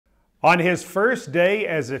On his first day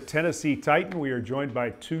as a Tennessee Titan, we are joined by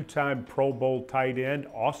two-time Pro Bowl tight end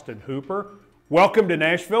Austin Hooper. Welcome to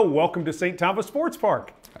Nashville. Welcome to St. Thomas Sports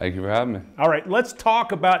Park. Thank you for having me. All right, let's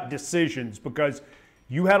talk about decisions because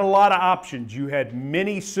you had a lot of options. You had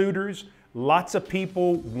many suitors. Lots of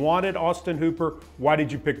people wanted Austin Hooper. Why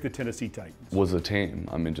did you pick the Tennessee Titans? Was a team.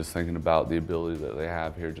 I mean, just thinking about the ability that they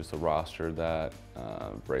have here, just a roster that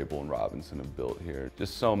Vrabel and Robinson have built here.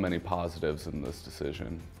 Just so many positives in this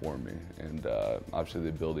decision for me. And obviously the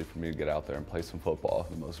ability for me to get out there and play some football,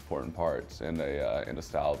 the most important parts, in a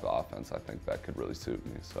style of offense, I think that could really suit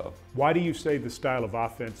me. So, why do you say the style of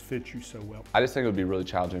offense fits you so well? I just think it would be really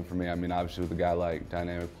challenging for me. I mean, obviously with a guy like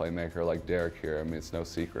dynamic playmaker like Derek here, I mean, it's no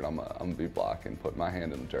secret I'm gonna be blocking, put my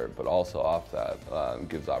hand in the dirt, but also off that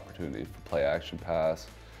gives opportunity for play action pass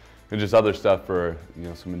and just other stuff for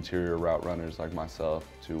some interior route runners like myself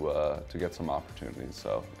to get some opportunities.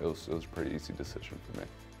 So it was a pretty easy decision for me.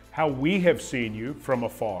 How we have seen you from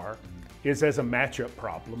afar is as a matchup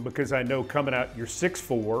problem because I know coming out you're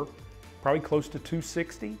 6'4", probably close to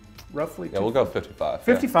 260, roughly. Yeah, we'll go 55.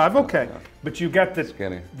 55, yeah. okay. Yeah. But you've got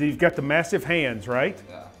Skinny. You've got the massive hands, right?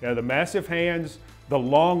 Yeah, the massive hands, the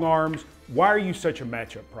long arms. Why are you such a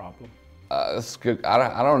matchup problem? It's good.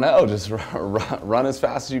 I don't know. Just run as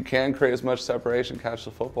fast as you can, create as much separation, catch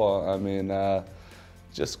the football. I mean,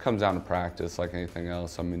 just comes down to practice like anything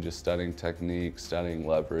else. I mean, just studying technique, studying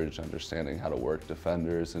leverage, understanding how to work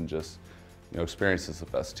defenders, and just, experience is the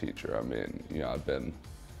best teacher. I mean,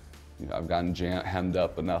 I've gotten hemmed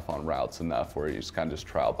up enough on routes enough where you just kind of just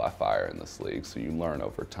trial by fire in this league. So you learn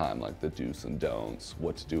over time, like the do's and don'ts,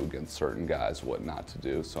 what to do against certain guys, what not to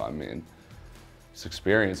do. So, I mean, it's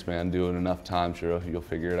experience, man. Do it enough times, you'll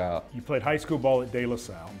figure it out. You played high school ball at De La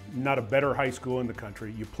Salle, not a better high school in the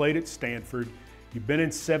country. You played at Stanford. You've been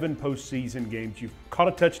in 7 postseason games. You've caught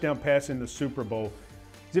a touchdown pass in the Super Bowl.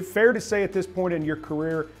 Is it fair to say at this point in your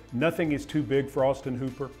career, nothing is too big for Austin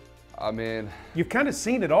Hooper? I mean, you've kind of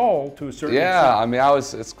seen it all to a certain extent. Yeah, I mean,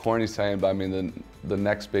 it's corny saying, but I mean, the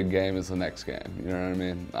next big game is the next game. You know what I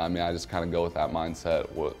mean? I mean, I just kind of go with that mindset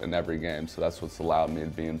in every game. So that's what's allowed me to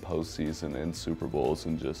be in postseason and Super Bowls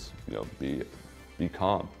and just, be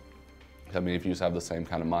calm. I mean, if you just have the same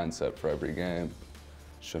kind of mindset for every game, it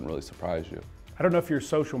shouldn't really surprise you. I don't know if you're a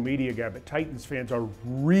social media guy, but Titans fans are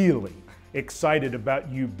really excited about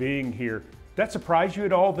you being here. That surprise you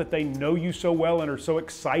at all that they know you so well and are so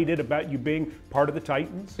excited about you being part of the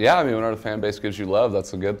Titans? Yeah, I mean, when our fan base gives you love,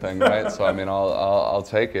 that's a good thing, right? So, I mean, I'll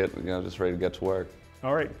take it, just ready to get to work.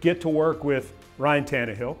 All right, get to work with Ryan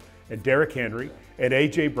Tannehill and Derrick Henry and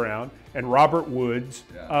A.J. Brown and Robert Woods.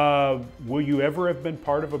 Yeah. Will you ever have been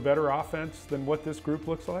part of a better offense than what this group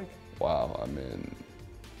looks like? Wow, I mean,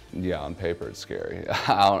 yeah, on paper it's scary.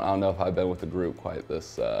 I don't know if I've been with the group quite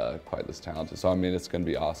this talented. So I mean, it's going to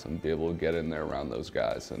be awesome to be able to get in there around those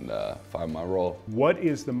guys and find my role. What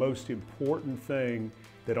is the most important thing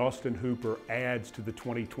that Austin Hooper adds to the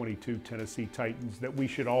 2022 Tennessee Titans that we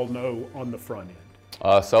should all know on the front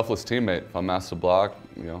end? Selfless teammate. If I'm asked to block,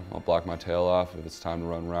 I'll block my tail off. If it's time to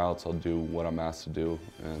run routes, I'll do what I'm asked to do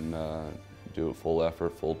and do it full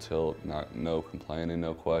effort, full tilt, no complaining,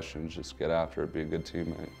 no questions. Just get after it. Be a good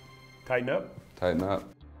teammate. Tighten up. Tighten up.